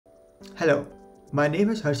Hello, my name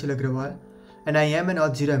is Harshil and I am an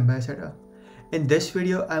Auth0 ambassador. In this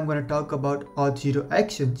video, I'm going to talk about Auth0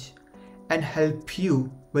 actions and help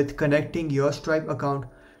you with connecting your Stripe account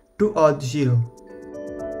to Auth0.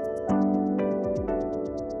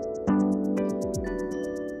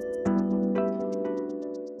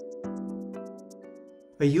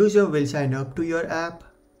 A user will sign up to your app,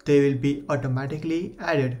 they will be automatically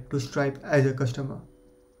added to Stripe as a customer.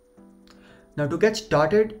 Now to get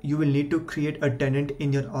started, you will need to create a tenant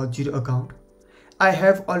in your Auth0 account. I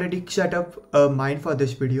have already set up mine for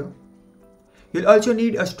this video. You'll also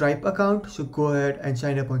need a Stripe account, so go ahead and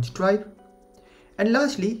sign up on Stripe. And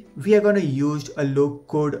lastly, we are going to use a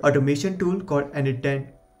low-code automation tool called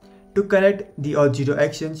Init10 to connect the Auth0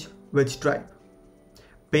 actions with Stripe.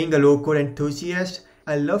 Being a low-code enthusiast,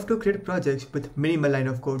 I love to create projects with minimal line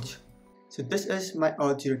of codes. So this is my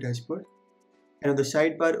Auth0 dashboard. And on the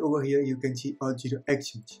sidebar over here, you can see Auth0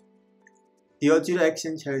 actions. The Auth0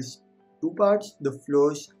 actions has two parts, the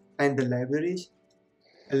flows and the libraries.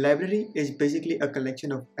 A library is basically a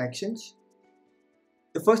collection of actions.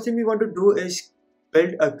 The first thing we want to do is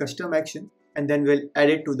build a custom action and then we'll add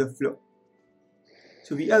it to the flow.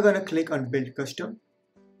 So we are going to click on build custom.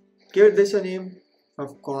 Give this a name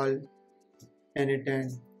of call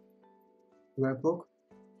Init10 webhook.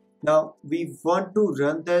 Now we want to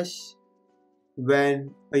run this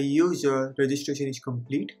when a user registration is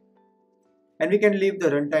complete, and we can leave the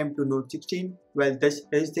runtime to node 16. Well, this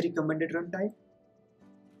is the recommended runtime.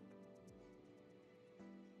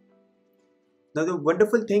 Now the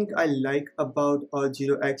wonderful thing I like about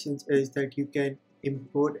Auth0 actions is that you can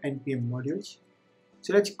import npm modules.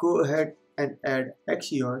 So let's go ahead and add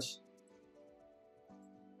Axios,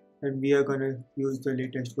 and we are going to use the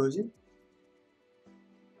latest version.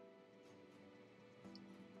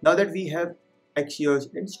 Now that we have Axios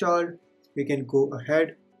installed, we can go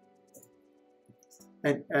ahead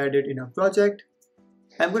and add it in our project.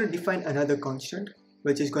 I'm going to define another constant,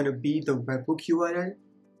 which is going to be the webhook URL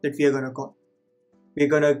that we are going to call. We're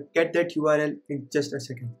going to get that URL in just a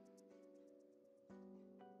second.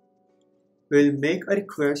 We'll make a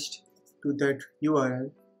request to that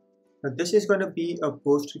URL. Now this is going to be a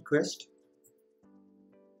post request,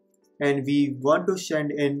 and we want to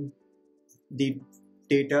send in the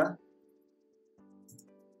data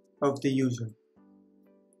of the user.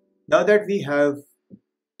 Now that we have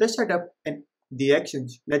the setup and the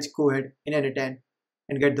actions, let's go ahead in Init10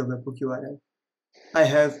 and get the webhook URL. I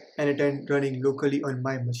have Init10 running locally on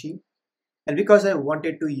my machine, and because I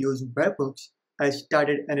wanted to use webhooks, I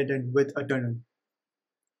started Init10 with a tunnel.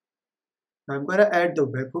 Now I'm going to add the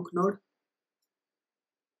webhook node,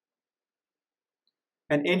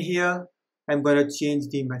 and in here I'm going to change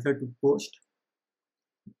the method to post.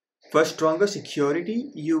 For stronger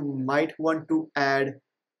security, you might want to add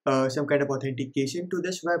some kind of authentication to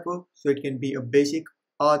this webhook, so it can be a basic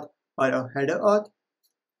auth or a header auth.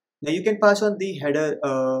 Now you can pass on the header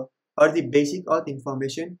or the basic auth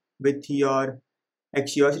information with your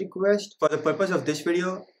Axios request. For the purpose of this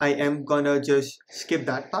video, I am gonna just skip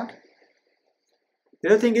that part.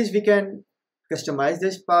 The other thing is we can customize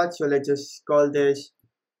this part, so let's just call this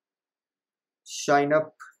sign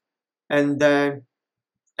up, and then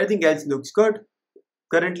everything else looks good.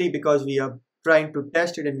 Currently, because we are trying to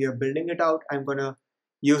test it and we are building it out, I'm gonna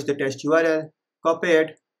use the test URL, copy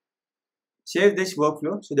it, save this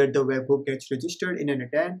workflow so that the webhook gets registered in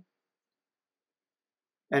Init10,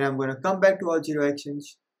 and I'm gonna come back to Auth0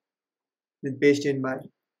 actions and paste in my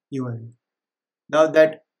URL. Now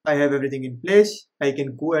that I have everything in place, I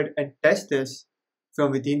can go ahead and test this from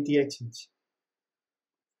within the actions.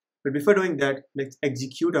 But before doing that, let's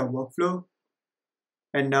execute our workflow.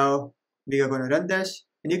 And now we are going to run this,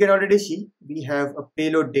 and you can already see we have a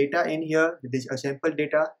payload data in here. This is a sample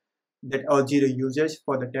data that Auth0 uses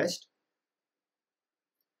for the test.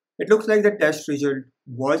 It looks like the test result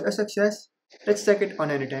was a success. Let's check it on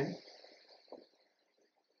Init10.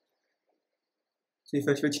 So if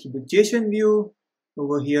I switch to the JSON view,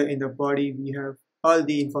 over here in the body we have all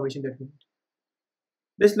the information that we need.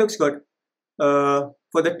 This looks good.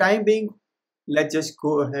 For the time being, let's just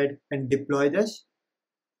go ahead and deploy this.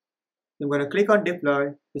 I'm going to click on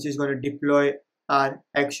deploy. This is going to deploy our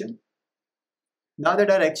action. Now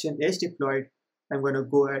that our action is deployed, I'm going to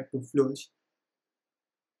go ahead to flows.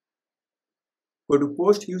 Go to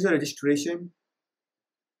post user registration,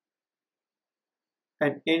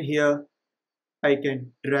 and in here I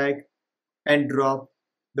can drag and drop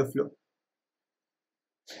the flow.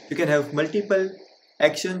 You can have multiple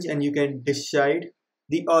actions and you can decide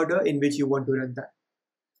the order in which you want to run that.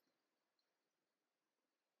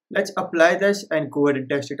 Let's apply this and go ahead and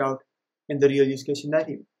test it out in the real use case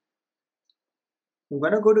scenario. I'm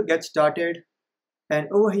gonna go to get started, and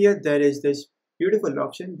over here there is this beautiful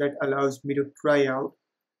option that allows me to try out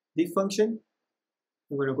the function.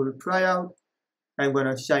 I'm gonna go to try out. I'm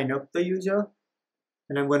gonna sign up the user,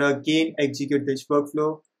 and I'm gonna again execute this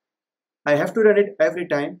workflow. I have to run it every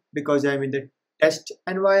time because I'm in the test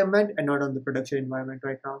environment and not on the production environment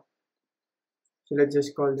right now. So let's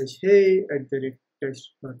just call this hey@test.com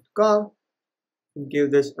and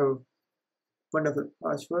give this a wonderful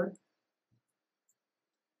password.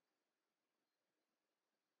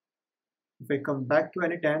 If I come back to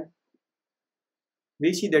Anytime,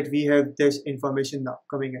 we see that we have this information now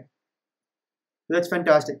coming in. So that's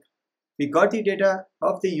fantastic. We got the data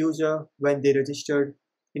of the user when they registered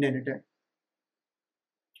in Anytime.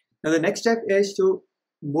 Now the next step is to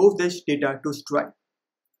move this data to Stripe.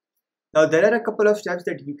 Now there are a couple of steps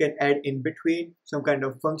that you can add in between, some kind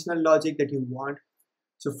of functional logic that you want.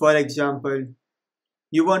 So for example,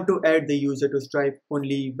 you want to add the user to Stripe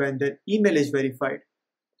only when their email is verified.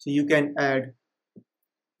 So you can add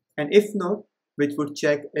an if node, which would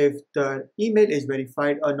check if the email is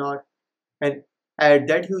verified or not, and add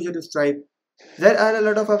that user to Stripe. There are a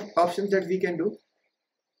lot of options that we can do,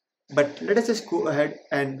 but let us just go ahead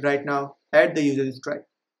and right now add the user to Stripe.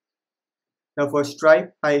 Now for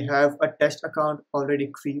Stripe, I have a test account already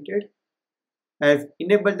created. I have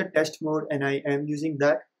enabled the test mode and I am using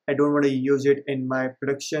that. I don't want to use it in my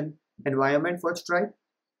production environment for Stripe.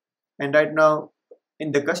 And right now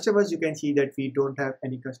in the customers, you can see that we don't have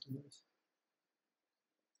any customers.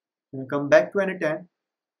 When I come back to Anytime,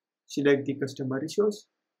 select the customer resource,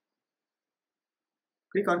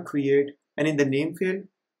 click on create, and in the name field,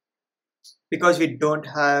 because we don't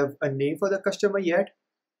have a name for the customer yet,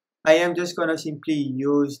 I am just gonna simply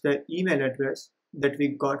use the email address that we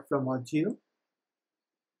got from Auth0.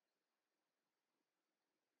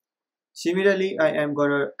 Similarly, I am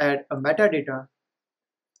gonna add a metadata,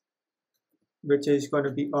 which is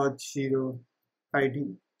gonna be Auth0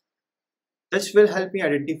 ID. This will help me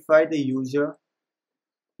identify the user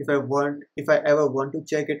if I ever want to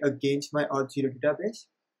check it against my Auth0 database.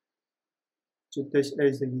 So this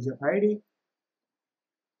is the user ID.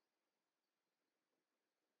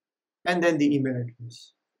 And then the email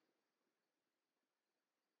address.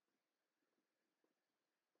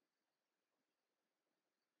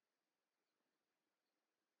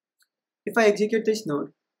 If I execute this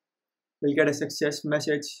node, we'll get a success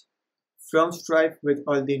message from Stripe with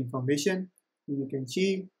all the information. You can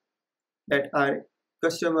see that our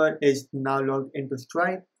customer is now logged into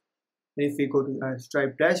Stripe. And if we go to our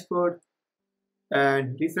Stripe dashboard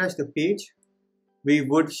and refresh the page, we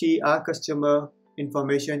would see our customer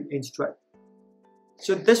information in Stripe.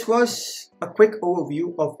 So this was a quick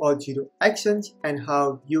overview of Auth0 Actions and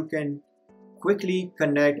how you can quickly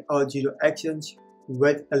connect Auth0 Actions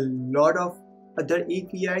with a lot of other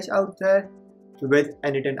APIs out there with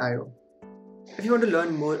Anytime.io. If you want to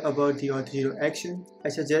learn more about the Auth0 Action, I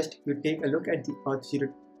suggest you take a look at the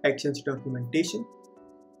Auth0 Actions documentation.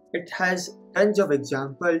 It has tons of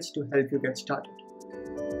examples to help you get started.